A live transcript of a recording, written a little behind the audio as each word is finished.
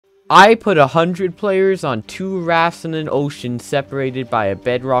I put 100 players on 2 rafts in an ocean separated by a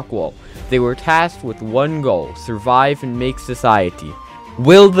bedrock wall. They were tasked with one goal: survive and make society.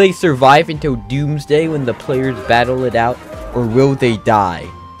 Will they survive until doomsday when the players battle it out, or will they die?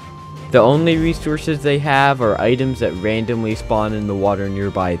 The only resources they have are items that randomly spawn in the water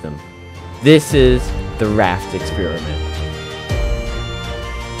nearby them. This is the Raft experiment.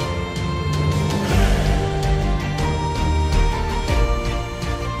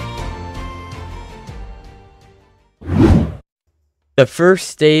 The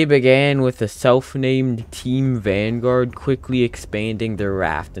first day began with a self-named Team Vanguard quickly expanding their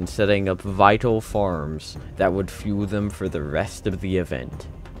raft and setting up vital farms that would fuel them for the rest of the event.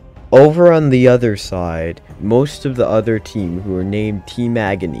 Over on the other side, most of the other team, who were named Team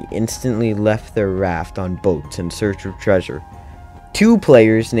Agony, instantly left their raft on boats in search of treasure. 2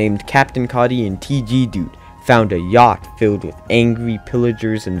 players named Captain Coddy and TG Dude found a yacht filled with angry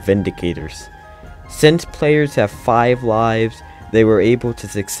pillagers and vindicators. Since players have 5 lives, they were able to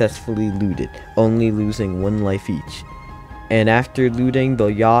successfully loot it, only losing 1 life each. And after looting the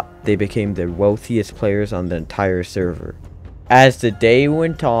yacht, they became the wealthiest players on the entire server. As the day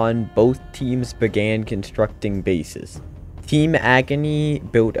went on, both teams began constructing bases. Team Agony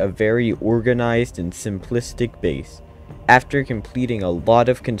built a very organized and simplistic base. After completing a lot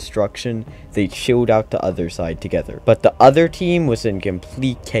of construction, they chilled out the other side together. But the other team was in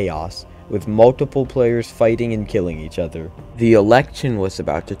complete chaos, with multiple players fighting and killing each other. The election was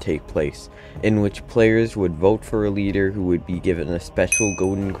about to take place, in which players would vote for a leader who would be given a special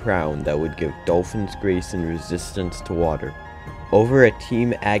golden crown that would give dolphins grace and resistance to water. Over at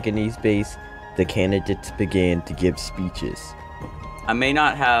Team Agony's base, the candidates began to give speeches. I may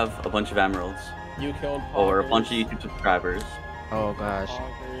not have a bunch of emeralds. You killed Poggers. Or a bunch of YouTube subscribers. Oh gosh.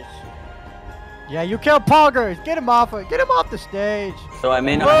 Poggers. Yeah, you killed Poggers! Get him off the stage! So I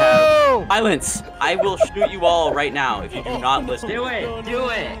may not have... Silence! I will shoot you all right now if you do not listen. Do it! Do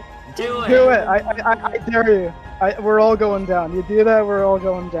it! Do it! I dare you. We're all going down. You do that, we're all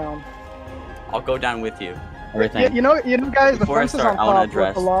going down. I'll go down with you. Yeah, you know, guys. Before I the fences start, on I want top to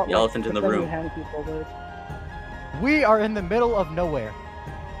address look a lot the elephant in the room. We are in the middle of nowhere.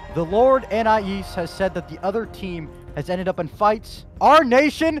 The Lord Anais has said that the other team has ended up in fights. Our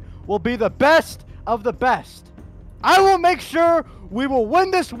nation will be the best of the best. I will make sure we will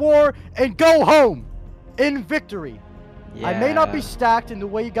win this war and go home in victory. Yeah. I may not be stacked in the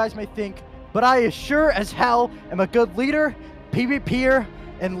way you guys may think, but I sure as hell am a good leader, PvPer,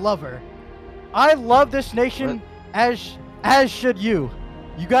 and lover. I love this nation as should you.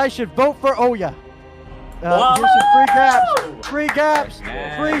 You guys should vote for Oya. Here's some free gaps,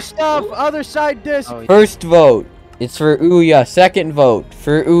 free stuff, other side disc. First vote, it's for Ouya. Second vote,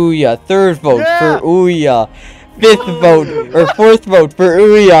 for Ouya. Third vote, for Ouya. 5th vote, or 4th vote, for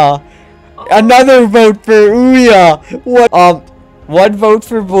Ouya. Another vote for Ouya. What? 1 vote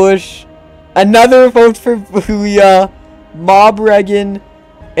for Bush. Another vote for Ouya. Mob Regan.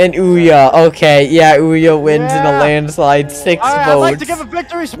 And Ouya. Okay, yeah, Ouya wins in a landslide. 6 votes. I'd like to give a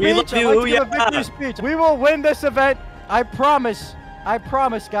victory speech. We will win this event. I promise. I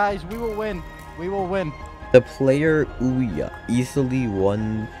promise, guys. We will win. We will win. The player Ouya easily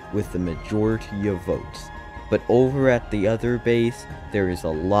won with the majority of votes. But over at the other base, there is a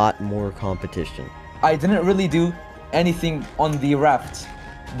lot more competition. I didn't really do anything on the raft,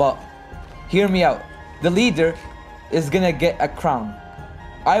 but hear me out. The leader is gonna get a crown.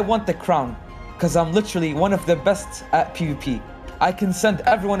 I want the crown, because I'm literally one of the best at PvP. I can send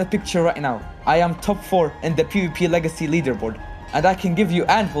everyone a picture right now. I am top 4 in the PvP Legacy leaderboard, and I can give you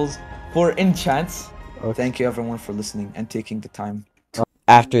anvils for enchants. Okay. Thank you everyone for listening and taking the time.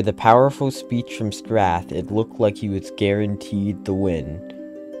 After the powerful speech from Strath, it looked like he was guaranteed the win.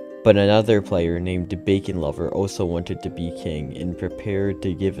 But another player named Bacon Lover also wanted to be king and prepared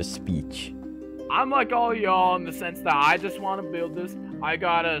to give a speech. I'm like all y'all in the sense that I just want to build this. I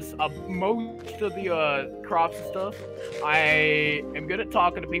got us most of the crops and stuff. I am good at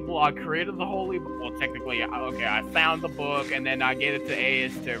talking to people. I created the holy book. Well, technically, okay, I found the book and then I gave it to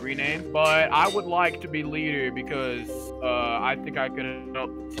AS to rename. But I would like to be leader because I think I could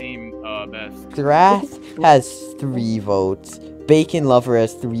help the team best. Strath has 3 votes. Bacon Lover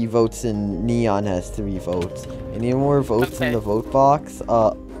has 3 votes and Neon has 3 votes. Any more votes in the vote box?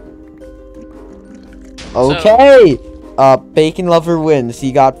 Okay! Bacon Lover wins.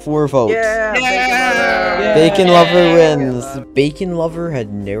 He got 4 votes. Yeah! Bacon Lover wins. Bacon Lover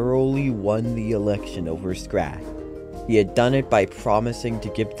had narrowly won the election over Strath. He had done it by promising to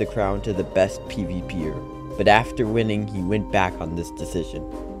give the crown to the best PvPer. But after winning, he went back on this decision,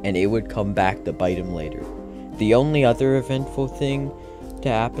 and it would come back to bite him later. The only other eventful thing to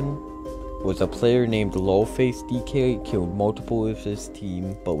happen was a player named Lowface DK killed multiple of his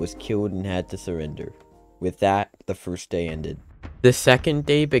team, but was killed and had to surrender. With that, the first day ended. The second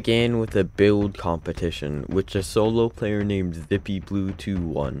day began with a build competition, which a solo player named ZippyBlue2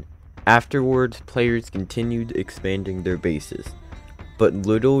 won. Afterwards, players continued expanding their bases. But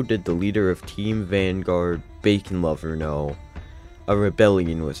little did the leader of Team Vanguard, Bacon Lover, know a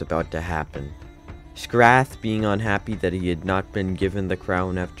rebellion was about to happen. Skrath, being unhappy that he had not been given the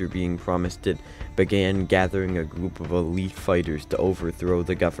crown after being promised it, began gathering a group of elite fighters to overthrow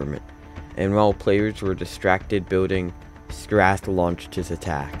the government. And while players were distracted building, Skrath launched his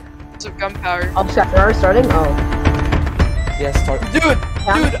attack. Some gunpowder. Oh, we're starting? Oh. Yeah, start. Dude,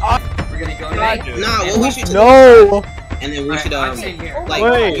 We're gonna go right. Nah, what we should do, No! and then we should like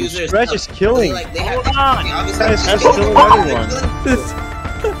Wait, use their Stretch stuff. is killing. Like, they have, Hold on. they obviously Guys, have that's killing everyone.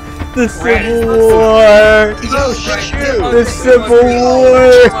 The Civil War! Yo, shoot! The Civil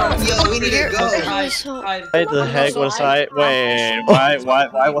War! Yo, we need to go. Why the heck was I? Wait, why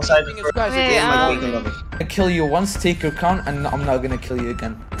was I the first? I kill you once, take your crown, and I'm not gonna kill you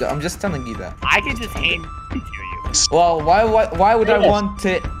again. I'm just telling you that. I can just hand to you. Well, why would I Yes. want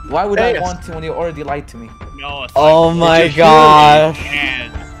it? Why would I Yes. want to when you already lied to me? No, it's Oh like, my just gosh!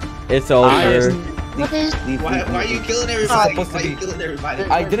 and It's over. What is... Why are you killing everybody? supposed to Why are you be- killing everybody?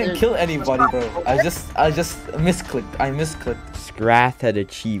 I didn't kill anybody, bro. I just misclicked. I misclicked. Skrath had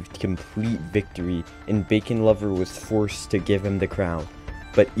achieved complete victory, and Bacon Lover was forced to give him the crown.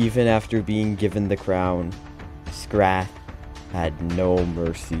 But even after being given the crown, Skrath had no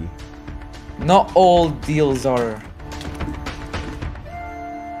mercy. Not all deals are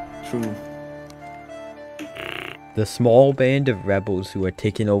true. The small band of rebels who had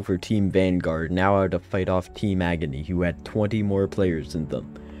taken over Team Vanguard now had to fight off Team Agony, who had 20 more players in them.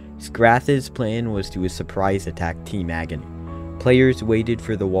 Skrath's plan was to surprise attack Team Agony. Players waited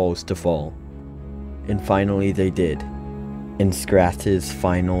for the walls to fall. And finally they did. And Skrath's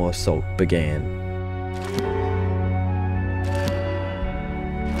final assault began.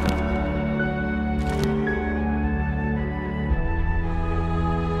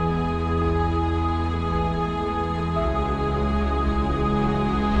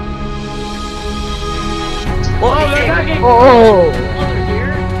 Oh!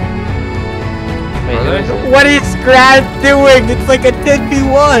 What is Skrath doing? It's like a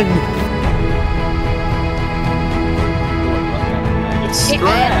 10v1!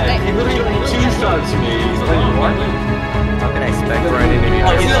 Scratch! He literally like two-shots me. He's like, what? How can I expect right in here?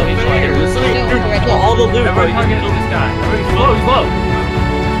 Oh, he's a player. It's like, all the loot, bro. Everybody kill this guy. He's low, he's low.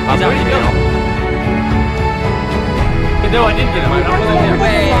 He's out, he's out. No, I didn't get him. I wasn't him.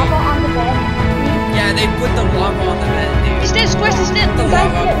 Yeah, they put the lava on the bed, dude. He's dead, Squash is dead! The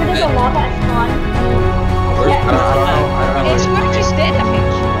lava on the bed. Hey, Squash is dead, I think.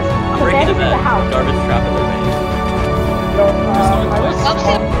 I'm breaking the bed. Garbage trap in the vein.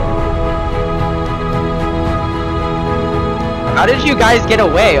 How did you guys get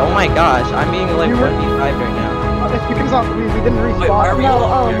away? Oh my gosh, I'm being like 1v5 right now. It's because we didn't respawn. Wait, why are we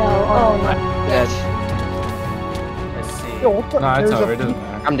all here? Dead. Let's see. Yo, what the- No, it's there's a over, it doesn't peak-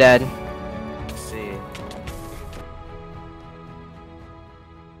 matter. I'm dead. Let's see.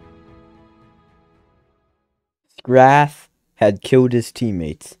 Skrath had killed his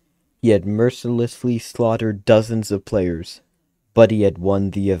teammates. He had mercilessly slaughtered dozens of players, but he had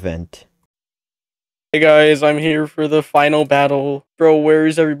won the event. Hey guys, I'm here for the final battle. Bro, where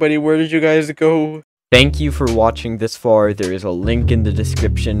is everybody? Where did you guys go? Thank you for watching this far. There is a link in the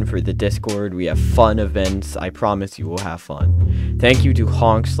description for the Discord. We have fun events. I promise you will have fun. Thank you to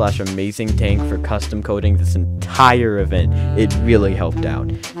Honk/AmazingTank for custom coding this entire event. It really helped out.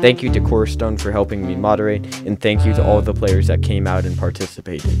 Thank you to Corestone for helping me moderate, and thank you to all the players that came out and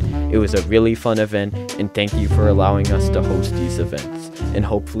participated. It was a really fun event, and thank you for allowing us to host these events. And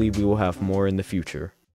hopefully we will have more in the future.